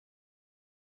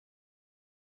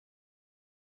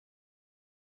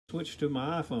Switched to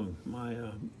my iPhone. My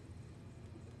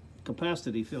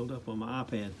capacity filled up on my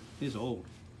iPad. It's old.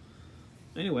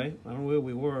 Anyway, I don't know where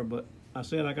we were, but I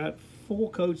said I got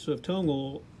 4 coats of tung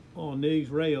oil on these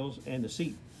rails and the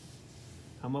seat.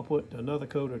 I'm gonna put another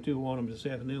coat or 2 on them this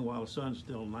afternoon while the sun's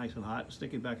still nice and hot.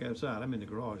 Stick it back outside. I'm in the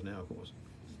garage now, of course,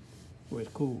 where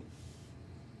it's cool.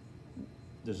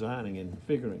 Designing and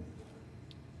figuring.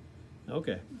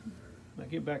 Okay, I'll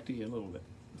get back to you a little bit.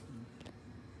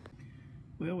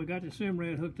 Well, we got the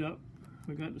Simrad hooked up.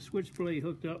 We got the switchblade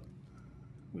hooked up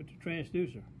with the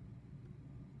transducer.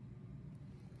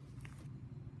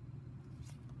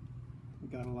 We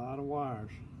got a lot of wires.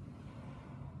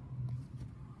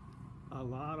 A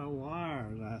lot of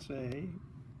wires, I say.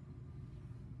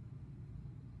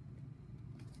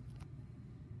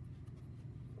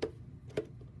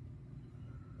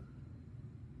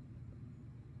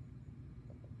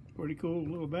 Pretty cool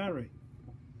little battery.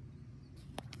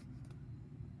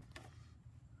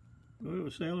 Well, it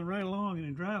was sailing right along in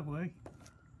the driveway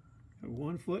at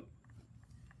 1 foot.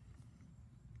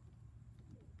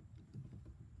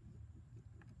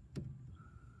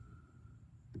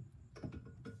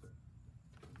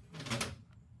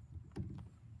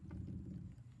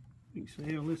 You can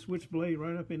sail this switchblade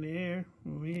right up in the air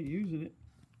when we ain't using it.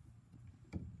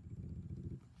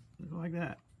 Just like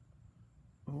that.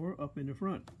 Or up in the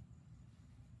front.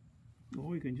 Or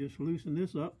we can just loosen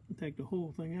this up and take the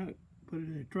whole thing out, put it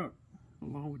in the truck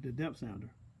along with the depth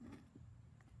sounder.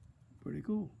 Pretty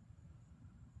cool.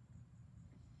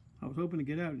 I was hoping to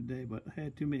get out today, but I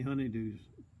had too many honeydews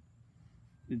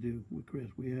to do with Chris.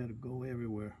 We had to go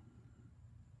everywhere.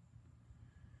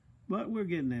 But we're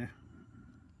getting there.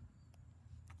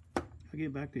 I'll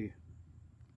get back to you.